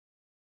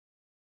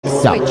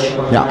switch.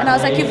 Yeah. And I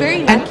was like, you're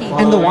very lucky.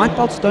 And the white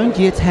belts don't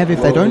yet have,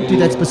 if they don't do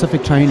that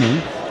specific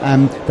training,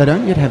 they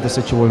don't yet have the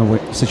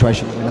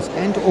situation awareness,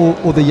 and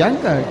or the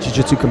younger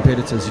jiu-jitsu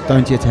competitors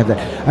don't yet have that.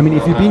 I mean,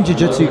 if you've been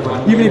jiu-jitsu,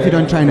 even if you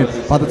don't train it,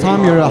 by the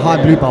time you're a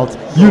high blue belt,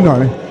 you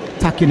know,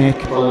 tuck your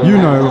neck, you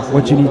know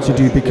what you need to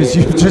do because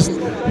you've just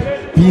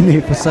been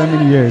there for so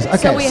many years. Okay,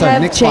 so we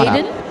have next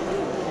Jaden.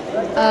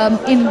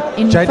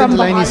 Jaden from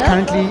Delaney is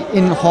Valhalla. currently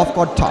in half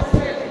guard top.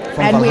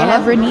 And we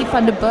have René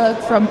van der Berg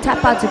from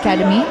Tap Out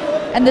Academy.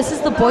 And this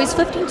is the boys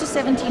 15 to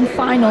 17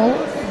 final,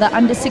 the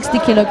under 60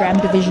 kilogram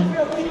division.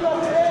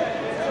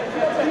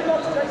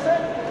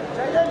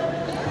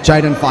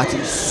 Jaden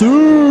fighting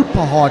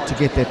super hard to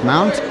get that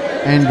mount,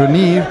 and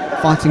René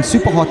fighting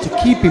super hard to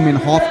keep him in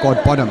half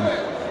guard bottom.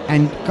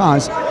 And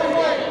guys,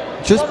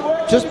 just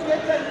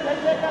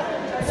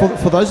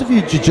for those of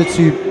you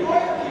jiu-jitsu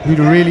who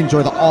really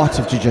enjoy the art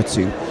of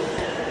jiu-jitsu,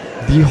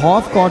 the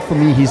half guard for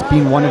me has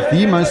been one of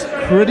the most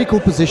critical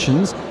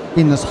positions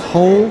in this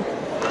whole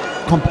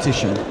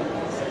competition.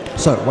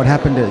 So what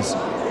happened is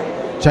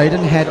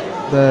Jaden had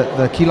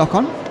the key lock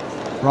on,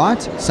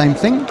 right? Same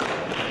thing.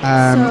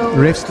 So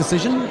Ref's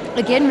decision.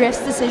 Again, ref's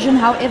decision.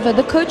 However,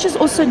 the coaches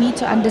also need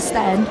to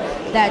understand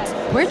that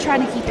we're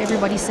trying to keep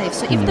everybody safe.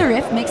 So if the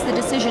ref makes the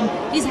decision,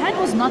 his hand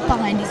was not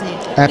behind his head.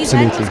 Absolutely. His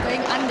hand was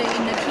going under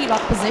in the key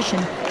lock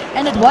position.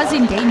 And it was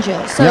in danger.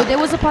 So there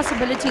was a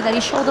possibility that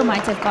his shoulder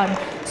might have gone.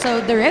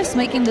 So the ref's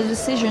making the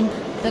decision.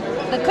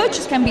 The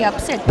coaches can be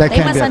upset.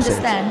 They must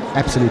understand.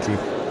 Absolutely.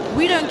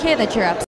 We don't care that you're upset.